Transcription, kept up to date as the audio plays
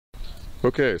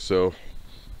Okay, so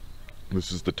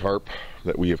this is the tarp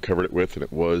that we have covered it with, and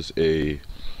it was a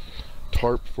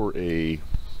tarp for a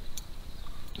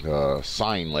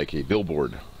sign, like a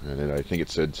billboard, and I think it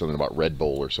said something about Red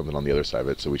Bull or something on the other side of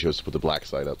it, so we chose to put the black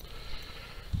side up.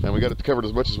 And we got it covered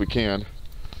as much as we can.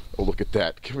 Oh, look at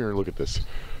that. Come here and look at this.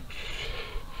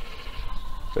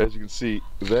 As you can see,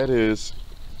 that is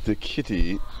the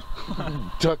kitty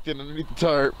tucked in underneath the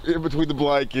tarp, in between the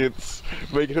blankets,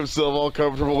 making himself all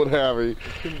comfortable and happy.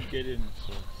 Couldn't get in,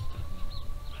 so.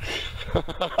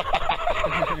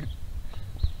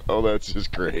 Oh, that's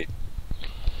just great.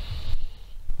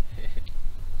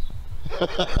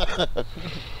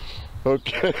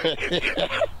 Okay.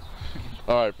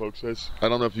 Alright folks, I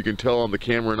don't know if you can tell on the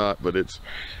camera or not, but it's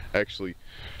actually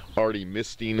already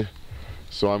misting,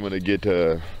 so I'm going to get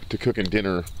to cooking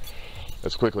dinner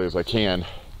as quickly as I can.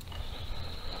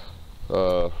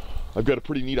 I've got a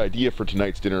pretty neat idea for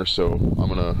tonight's dinner, so I'm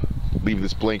going to leave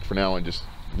this blank for now and just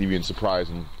leave you in surprise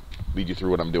and lead you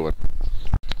through what I'm doing.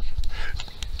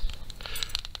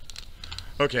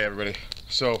 Okay everybody,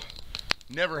 so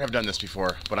never have done this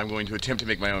before, but I'm going to attempt to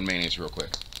make my own mayonnaise real quick.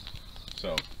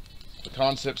 So the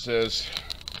concept says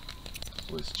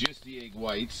was just the egg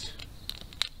whites.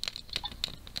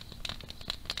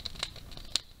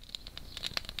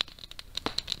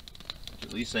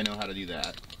 At least I know how to do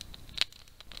that.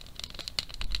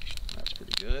 That's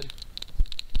pretty good.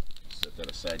 Set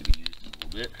that aside to be used in a little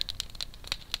bit.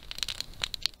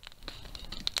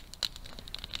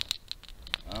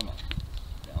 Come on,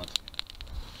 balance.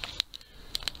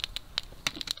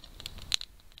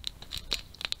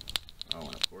 Oh,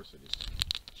 and of course I just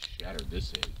shattered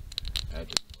this egg. That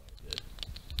didn't look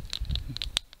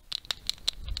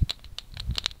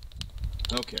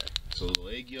good. Okay, so a little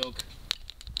egg yolk.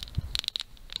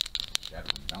 Shatter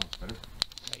and balance better.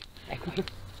 Right.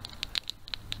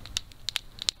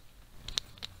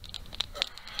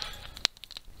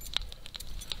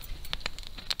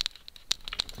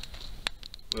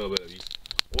 A little bit of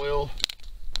oil.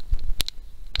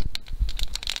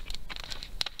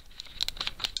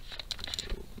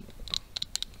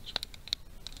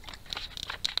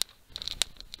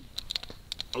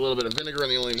 A little bit of vinegar,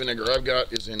 and the only vinegar I've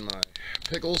got is in my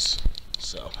pickles,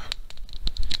 so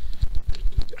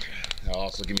that'll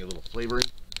also give me a little flavoring.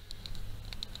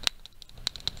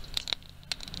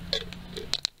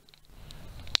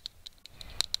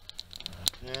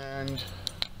 And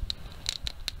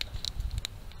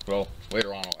well,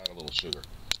 later on I'll add a little sugar.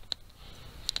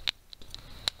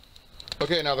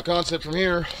 Okay, now the concept from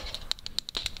here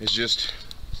is just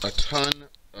a ton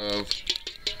of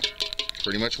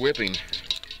pretty much whipping.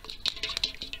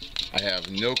 I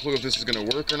have no clue if this is going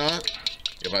to work or not.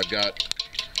 If I've got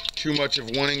too much of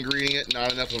one ingredient,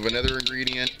 not enough of another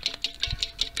ingredient.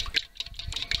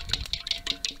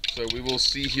 So we will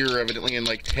see here evidently in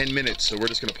like 10 minutes. So we're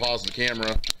just going to pause the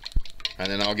camera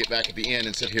and then I'll get back at the end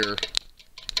and sit here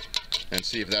and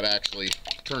see if that actually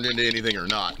turned into anything or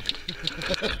not.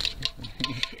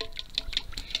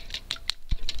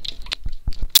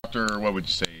 After, what would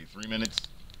you say, 3 minutes?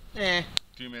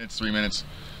 2 minutes, 3 minutes.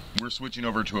 We're switching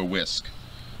over to a whisk.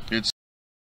 It's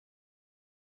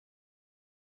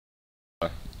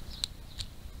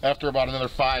after about another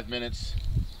 5 minutes,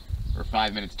 or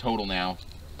 5 minutes total now,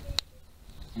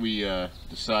 we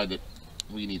decide that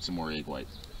we need some more egg white.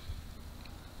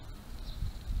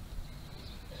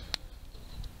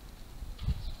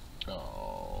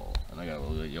 Oh, and I got a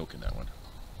little bit of yolk in that one.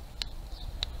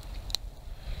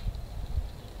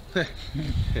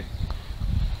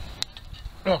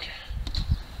 Okay.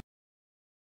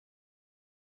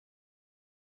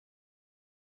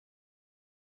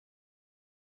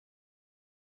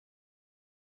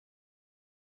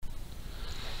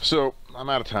 So I'm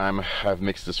out of time. I've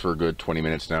mixed this for a good 20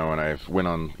 minutes now, and I've went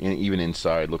on even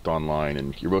inside, looked online,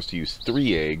 and you're supposed to use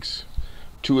 3 eggs,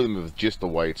 2 of them with just the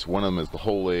whites, 1 of them is the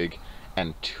whole egg,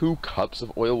 and 2 cups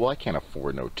of oil. Well, I can't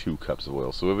afford no 2 cups of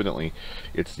oil, so evidently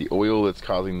it's the oil that's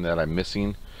causing that I'm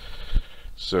missing.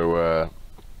 So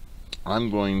I'm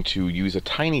going to use a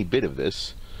tiny bit of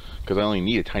this, because I only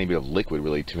need a tiny bit of liquid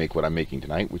really to make what I'm making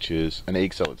tonight, which is an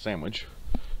egg salad sandwich,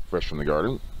 fresh from the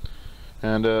garden.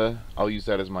 And I'll use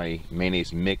that as my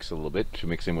mayonnaise mix a little bit to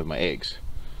mix in with my eggs.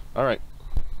 Alright.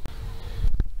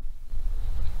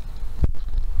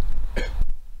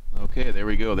 Okay, there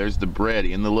we go. There's the bread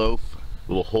in the loaf. A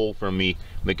little hole from me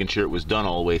making sure it was done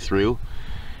all the way through.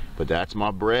 But that's my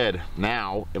bread.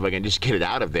 Now, if I can just get it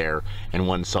out of there in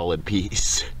one solid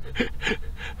piece.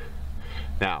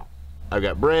 Now, I've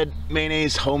got bread,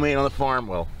 mayonnaise, homemade on the farm.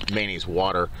 Well, mayonnaise,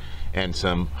 water, and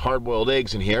some hard-boiled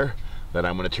eggs in here that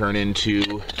I'm going to turn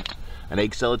into an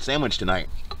egg salad sandwich tonight.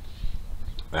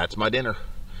 that's my dinner.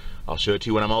 I'll show it to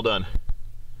you when I'm all done.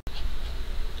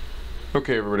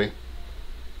 Okay, everybody.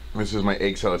 This is my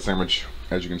egg salad sandwich.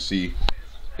 As you can see,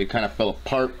 it kind of fell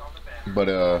apart, but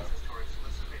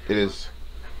it is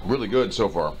really good so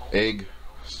far. Egg,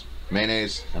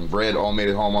 mayonnaise, and bread all made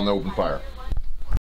at home on the open fire.